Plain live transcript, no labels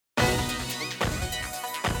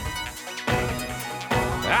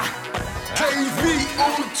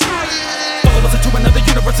Follow us into another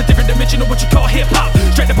universe, a different dimension of what you call hip-hop.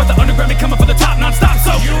 Straight up out the underground and coming for the top non-stop.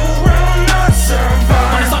 So you will not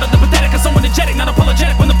survive. On the side of the pathetic, cause I'm energetic, not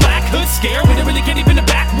apologetic. When the black hood's scared, we don't really get even the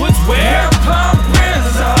backwoods where hip-hop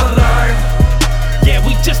is our life. Yeah,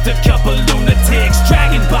 we just a couple lunatics,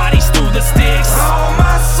 dragging bodies through the sticks. All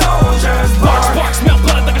my soldiers bark, sparks, smell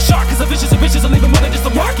blood like a shark. Cause a vicious will leave a more than just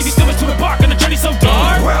a mark. If you still wish to embark on a journey so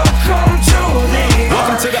dark.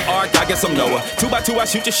 Welcome to the ARK, I guess I'm Noah. 2x2, I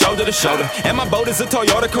shoot you shoulder to shoulder. And my boat is a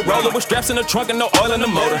Toyota Corolla with straps in the trunk and no oil in the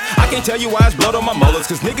motor. I can't tell you why it's blood on my molars,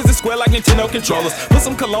 cause niggas is square like Nintendo controllers. Put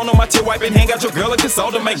some cologne on my tear wipe and hang out your girl and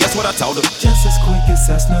console her, man. Guess what I told her? Just as quick as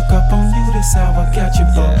I snuck up on you, this how I got you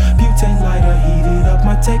for. Butane lighter heated up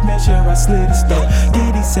my tape measure, I slid a stove.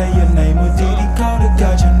 Did he say your name or did he call the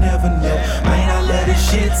God? You never know. Man, I love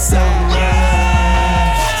this shit so much.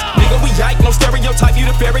 Nigga, we yike, no stereotype, you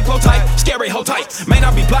the fairy glow type, scary hoe type. Man,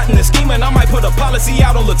 I be plotting and scheming, I might put a policy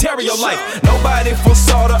out on Laterio life. Nobody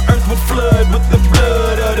foresaw the earth would flood with the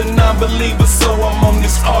blood of the non-believers, so I'm on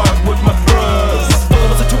this ark with my bros.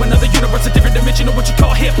 Follow us into another universe, a different dimension of what you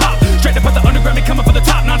call hip-hop. Straight up out the underground and coming for the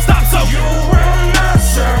top non-stop. So you will not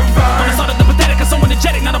survive. On the side of the pathetic, cause I'm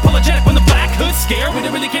energetic, not apologetic. When the black hood's scared, we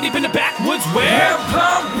don't really get even the backwoods where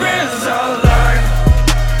hip-hop is our life.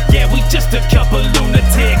 Yeah, we just a couple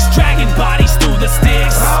lunatics, dragging bodies through the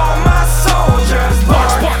sticks. All my soldiers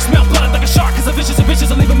bark, sparks, smell blood like a shark. Cause a vicious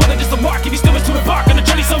will leave a more than just a mark. If you still wish to embark on a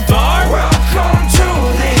journey so dark. Welcome to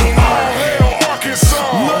the ARK.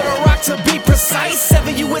 Murder rock to be precise.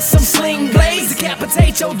 Sever you with some sling blades.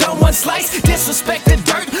 Decapitate your dome one slice. Disrespect the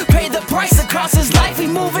dirt, pay the price across his life. We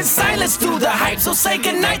move in silence through the hype. So say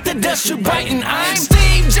goodnight, the dust you biting. I'm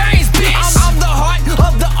Steve James, bitch. I'm the heart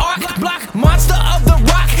of the ARK. Block monster of the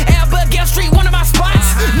rock. Abigail Street, one of my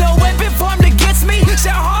spots. No weapon formed against me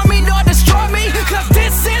shall harm me nor destroy me. Cause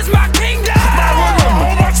this is my kingdom.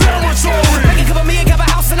 My territory. Make it cover me and cover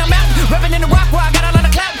house and I'm out. Reppin' in the rock where I got a lot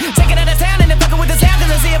of clout. Take it out of town and then fuckin' with the sound.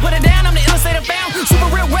 Cause I see it, put it down. I'm the illustrator found. Super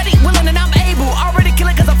real, ready, willing, and I'm able. Already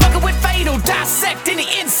killing cause I'm fucking with fatal. Dissect any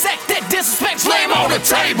insect that disrespects. Lay 'em on the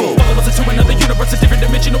table. Follow us into another universe, a different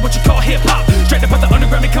dimension of what you call hip-hop. Straight up out the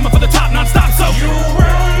underground and coming for the top non-stop. So you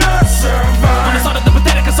will not survive. On the side of the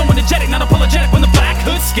pathetic, cause I'm energetic, not apologetic. When the black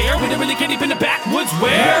hood's scared, we don't really get even the backwoods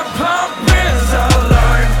where hip-hop is our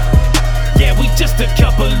life. Yeah, we just a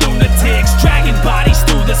couple lunatics, dragging bodies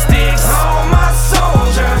through the sticks. All my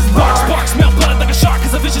soldiers bark, sparks, smell blood like a shark.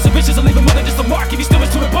 Cause a vicious will leave a more than just a mark. If you still wish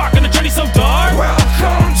to embark on a journey so dark.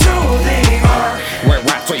 Welcome to the ARK. Where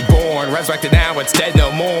rap's reborn, resurrected now, it's dead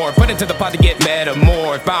no more. Put into the pot to get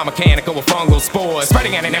metamorphed, biomechanical with fungal spores.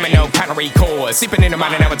 Spreading out an no calorie cores. Seeping in the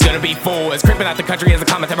mind and now it's gonna be forced. Creeping out the country as a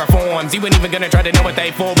comet ever forms. You ain't even gonna try to know what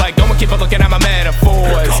they for. Like, don't keep looking at my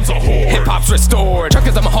metaphors. Hip-hop's restored.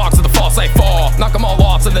 Truckers on my hawks to the false they fall. Knock them all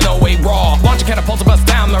off so they know we raw. Launch a catapult to bust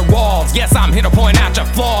down their walls. Yes, I'm here to point out your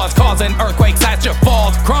flaws. Causing earthquakes at your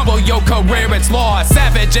falls. Crumble your career, it's lost.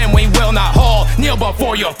 Savage and we will not haul. Kneel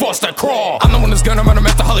before you're forced to crawl. I'm the one who's gonna run them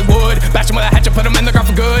to Hollywood. Bash them with a hatchet, put them in the ground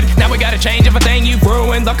for good. Now we gotta change everything you've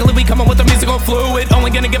ruined. Luckily we coming with a musical fluid.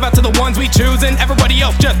 Only gonna give out to the ones we choosing. Everybody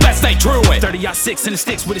else just best stay true it. 30-6 and the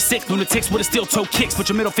sticks with a sick lunatics with a steel toe kicks. Put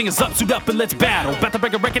your middle fingers up, suit up and let's battle. About to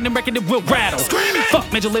break a record and reckon it will rattle.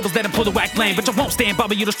 Fuck major labels that pull the whack lane, but you won't stand by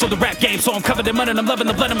me, you destroy the rap game. So I'm covered in mud and I'm loving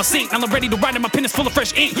the blood in my sink. I'm ready to ride and my pen is full of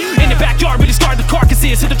fresh ink. In the backyard, really scarred the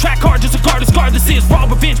carcasses. Hit the track hard, just a guard as scarred this is. Raw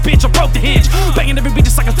revenge, bitch, I broke the hinge. Banging every beat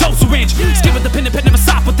just like a dope syringe. Skip with the pen and pen, never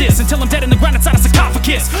stop with this. Until I'm dead in the ground inside a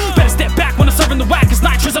sarcophagus. Better step back when I'm serving the whack. It's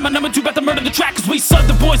nitrous, I'm a number 2, about to murder the track. Cause we sud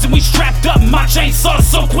the boys and we strapped up. My chainsaw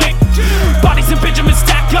so quick. Bodies and Benjamin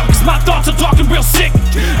stack up. Cause my thoughts are dark and real sick.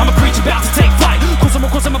 I'm a creature about to take flight.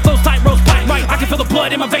 Course I'm a flows tight, rose pipe. Right, I can feel the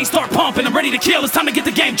blood in my veins start pumping. I'm ready to kill, it's time to get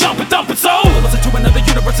the game jumping, thumping. So, let's into another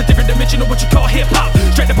universe, a different dimension of what you call hip-hop.